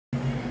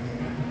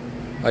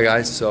Hi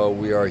guys, so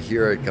we are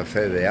here at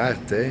Café de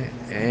Arte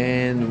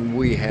and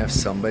we have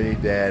somebody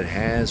that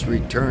has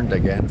returned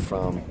again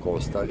from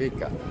Costa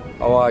Rica.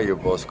 How are you,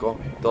 Bosco?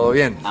 ¿Todo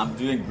bien? I'm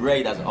doing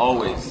great as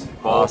always.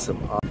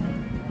 Awesome.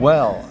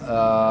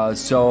 Well,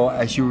 so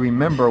as you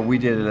remember, we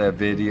did a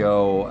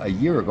video a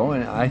year ago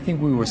and I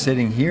think we were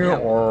sitting here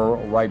or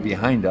right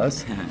behind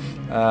us.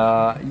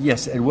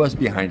 Yes, it was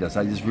behind us.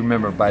 I just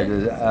remember by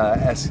the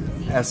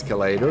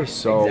escalator.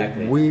 So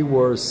Exactly. we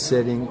were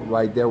sitting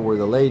right there where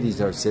the ladies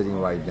are sitting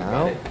right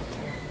now.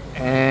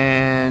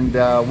 And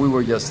we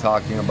were just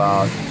talking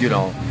about,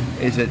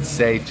 is it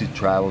safe to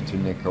travel to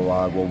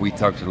Nicaragua? We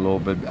talked a little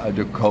bit about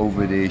the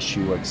COVID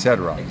issue,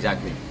 etc.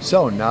 Exactly.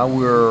 So now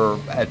we're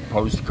at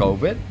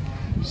post-COVID.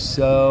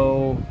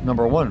 So,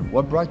 number one,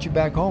 what brought you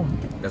back home?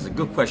 That's a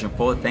good question,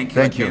 Paul. Thank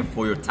you again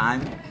for your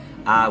time.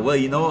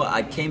 Well,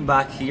 I came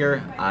back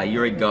here a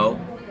year ago,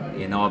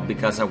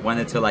 because I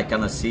wanted to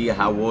kind of see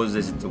how was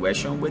the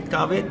situation with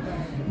COVID.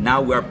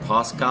 Now we're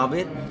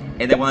post-COVID,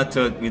 and I wanted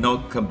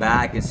to, come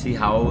back and see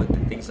how the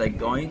things are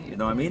going. You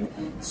know what I mean?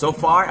 So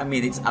far,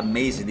 it's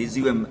amazing. It's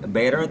even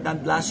better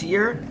than last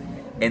year,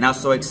 and I'm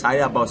so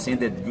excited about seeing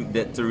that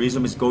the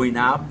tourism is going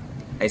up.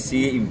 I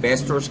see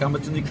investors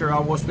coming to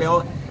Nicaragua as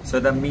well, so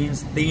that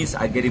means things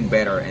are getting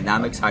better, and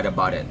I'm excited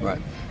about it. Right.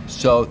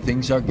 So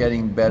things are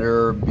getting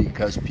better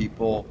because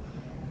people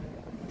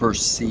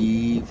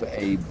perceive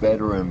a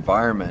better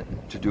environment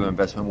to do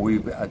investment. We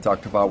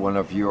talked about one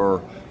of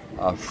your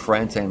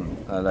friends and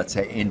let's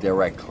say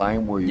indirect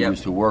client where you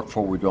used to work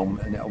for. We don't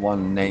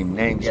want to name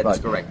names, Yeah, but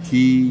that's correct.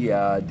 he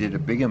did a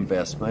big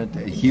investment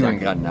here in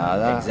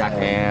Granada.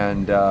 Exactly.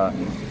 And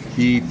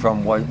he,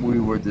 from what we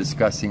were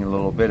discussing a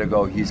little bit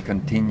ago, he's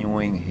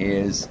continuing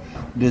his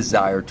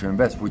desire to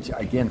invest, which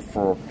again,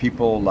 for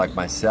people like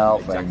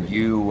myself and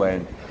you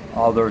and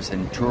others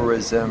in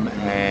tourism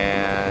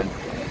and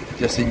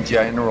just in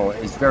general,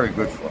 is very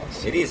good for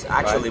us. It is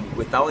actually,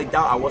 without a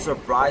doubt. I was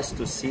surprised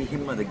to see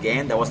him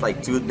again. That was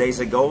like 2 days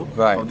ago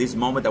from this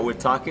moment that we're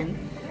talking.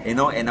 And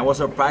I was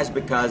surprised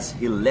because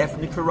he left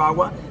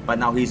Nicaragua, but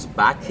now he's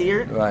back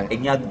here. Right.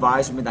 And he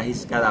advised me that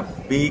he's got a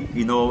big,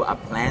 a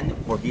plan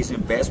for his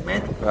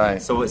investment.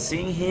 Right. So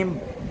seeing him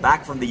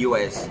back from the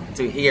U.S.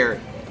 to here,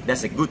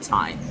 that's a good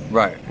time.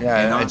 Right.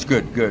 Yeah, it's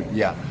good.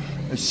 Yeah.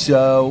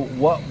 So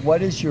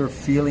what is your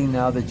feeling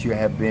now that you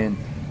have been,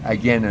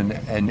 again,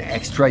 an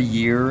extra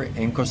year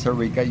in Costa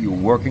Rica? You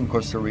work in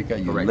Costa Rica.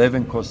 You live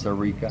in Costa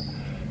Rica.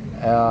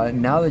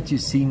 Now that you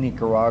see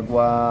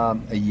Nicaragua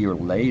a year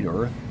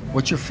later,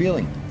 what's your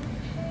feeling?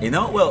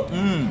 Well,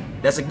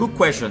 that's a good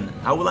question.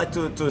 I would like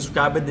to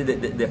describe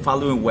it the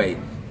following way.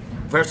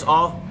 First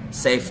off,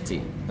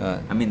 safety.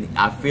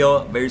 I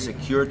feel very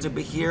secure to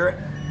be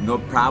here. No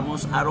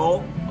problems at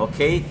all.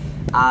 Okay.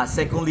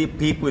 Secondly,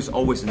 people is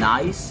always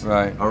nice.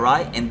 Right. All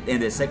right. And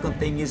the second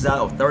thing is that,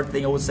 or third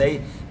thing I would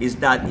say, is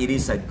that it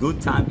is a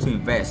good time to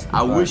invest.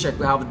 I wish I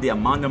could have the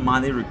amount of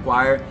money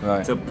required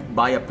to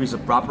buy a piece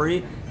of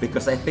property,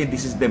 because I think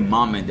this is the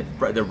moment,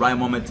 the right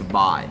moment to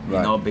buy.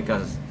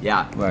 Because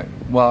Right.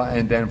 Well,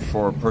 and then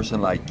for a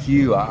person like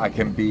you, I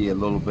can be a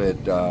little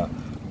bit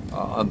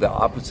on the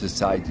opposite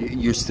side.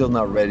 You're still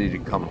not ready to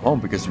come home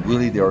because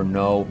really there are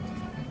no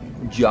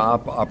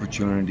job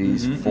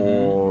opportunities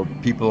for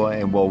people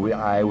and what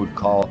I would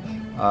call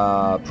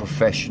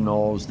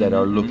professionals that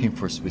are looking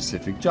for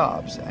specific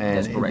jobs,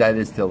 and that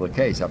is still the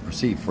case, I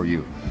perceive, for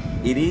you.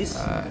 It is.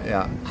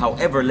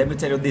 However, let me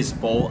tell you this,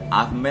 Paul.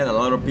 I've met a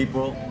lot of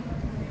people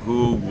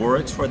who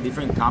works for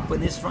different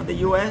companies from the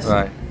U.S.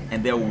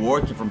 And they're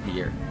working from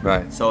here.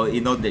 Right. So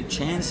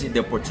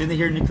the opportunity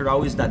here in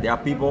Nicaragua is that there are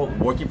people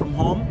working from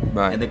home,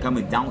 and they're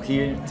coming down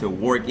here to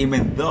work,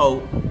 even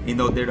though they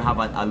don't have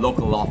a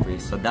local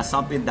office. So that's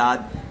something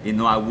that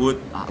I would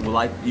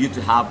like you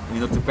to have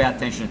to pay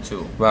attention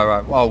to.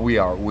 Right. Well,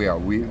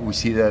 we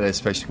see that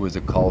especially with the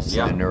call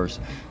centers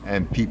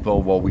and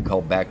people what we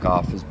call back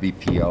office,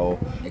 BPO,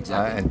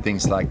 and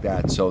things like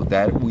that. So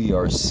that we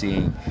are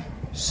seeing.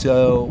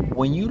 So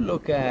when you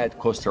look at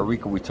Costa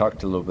Rica, we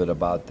talked a little bit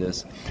about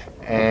this,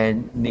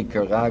 and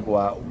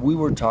Nicaragua, we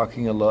were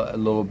talking a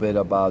little bit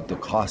about the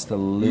cost of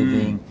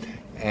living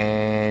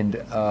and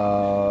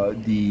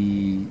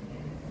the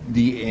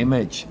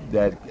image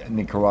that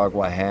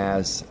Nicaragua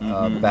has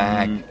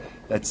back,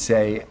 let's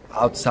say,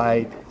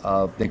 outside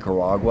of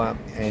Nicaragua,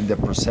 and the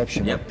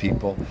perception of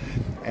people.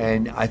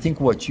 And I think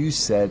what you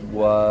said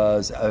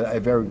was a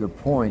very good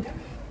point.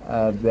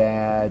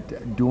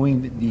 That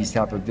doing these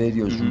type of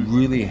videos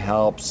really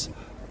helps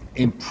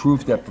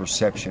improve that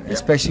perception,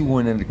 especially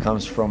when it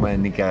comes from a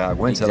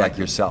Nicaraguan like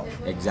yourself.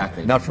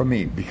 Exactly. Not from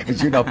me, because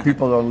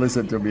people don't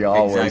listen to me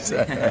always.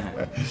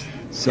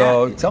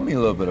 So tell me a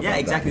little bit about that. Yeah,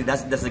 exactly.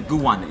 That's a good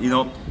one.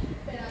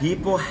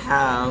 People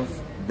have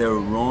the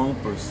wrong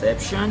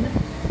perception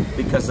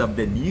because of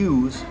the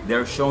news.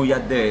 They're showing you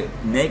the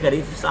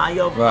negative side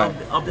of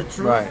the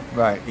truth.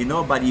 Right.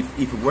 But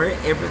if where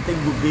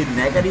everything would be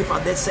negative,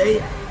 let's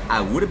say, I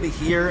wouldn't be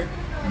here.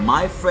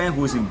 My friend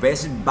who's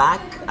invested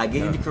back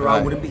again in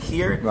Nicaragua wouldn't be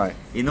here.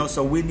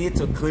 So we need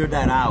to clear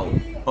that out.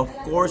 of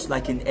course,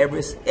 like in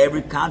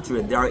every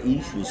country, there are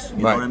issues.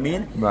 You know what I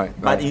mean? Right.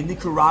 But in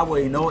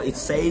Nicaragua, you know,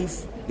 it's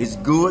safe, it's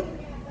good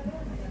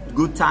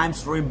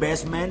times for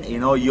investment. You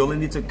know, you only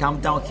need to come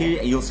down here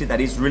and you'll see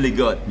that it's really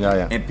good.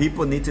 And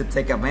people need to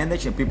take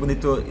advantage, and people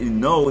need to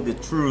know the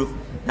truth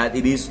that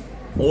it is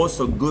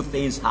also good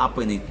things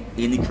happening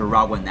in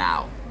Nicaragua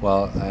now.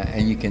 Well,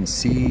 and you can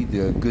see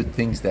the good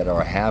things that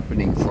are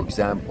happening. For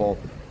example,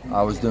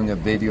 I was doing a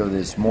video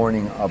this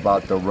morning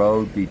about the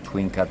road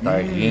between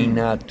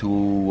Cartagena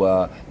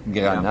to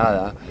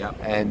Granada,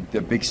 and the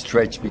big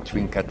stretch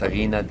between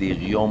Cartagena de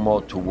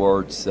Riomo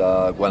towards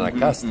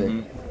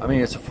Guanacaste. I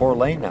mean, it's a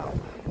 4-lane now.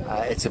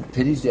 It's a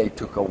pity they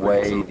took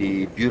away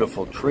the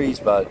beautiful trees,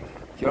 but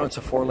you know, it's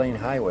a 4-lane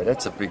highway.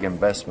 That's a big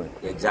investment.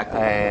 Exactly.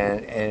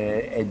 And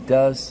it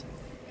does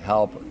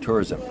help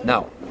tourism.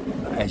 Now,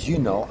 as you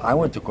know, I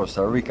went to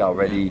Costa Rica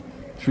already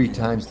 3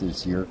 times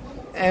this year.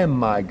 And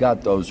my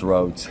God, those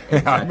roads.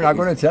 I'm not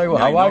going to tell you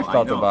how I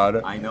felt about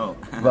it. I know.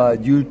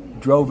 But you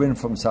drove in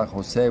from San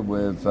Jose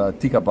with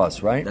Tica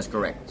Bus, right? That's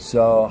correct.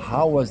 So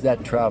how was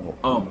that travel?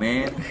 Oh,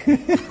 man.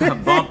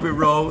 Bumpy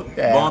road.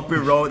 Bumpy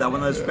road. I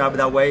want to describe it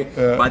that way.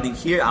 But in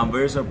here, I'm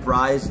very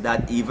surprised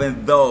that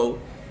even though,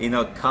 you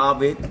know,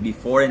 COVID,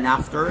 before and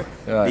after,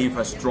 the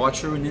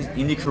infrastructure in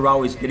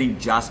Nicaragua is getting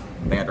just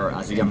better,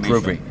 as you can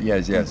mention.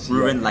 Yes.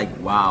 Improving, like,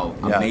 wow,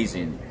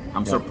 amazing.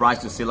 I'm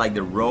surprised to see, like,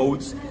 the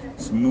roads,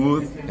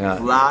 smooth,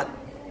 flat,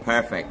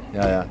 perfect.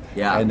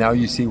 And now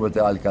you see what the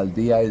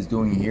alcaldía is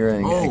doing here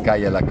in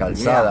Calle La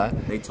Calzada.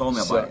 They told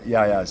me about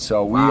it.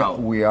 So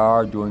we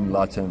are doing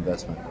lots of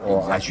investment,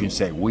 or I shouldn't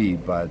say we,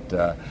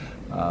 but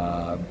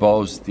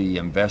both the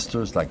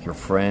investors, like your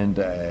friend,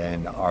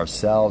 and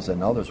ourselves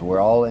and others, we're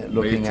all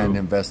looking and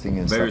investing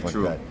in stuff like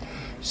that.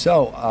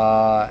 So,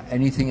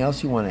 anything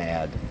else you want to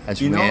add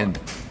as we end?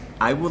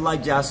 I would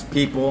like just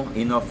people,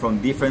 you know,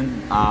 from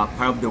different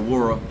part of the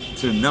world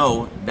to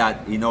know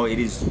that, you know, it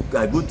is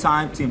a good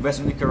time to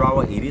invest in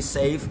Nicaragua. It is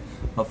safe.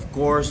 Of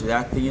course, there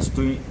are things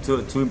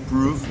to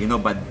improve, you know,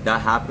 but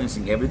that happens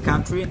in every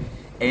country.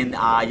 And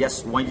I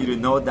just want you to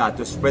know that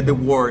to spread the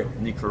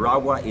word,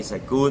 Nicaragua is a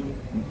good,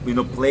 you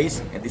know,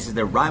 place, and this is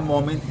the right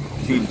moment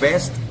to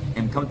invest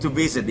and come to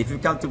visit. If you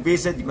come to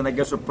visit, you're gonna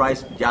get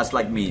surprised just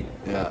like me.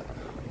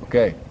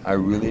 Okay, I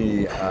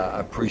really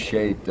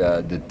appreciate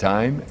the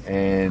time,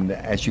 and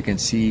as you can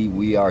see,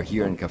 we are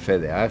here in Café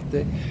de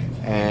Arte,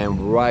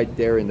 and right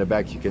there in the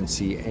back you can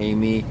see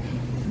Amy,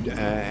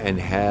 and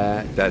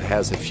that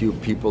has a few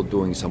people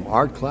doing some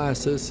art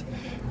classes,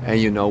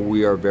 and you know,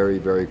 we are very,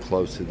 very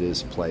close to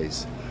this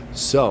place.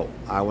 So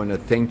I want to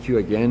thank you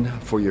again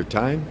for your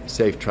time.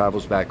 Safe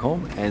travels back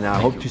home, and I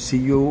hope to see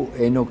you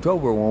in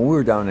October when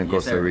we're down in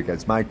Costa Rica.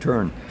 It's my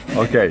turn.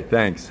 Okay,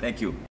 thanks. Thank you.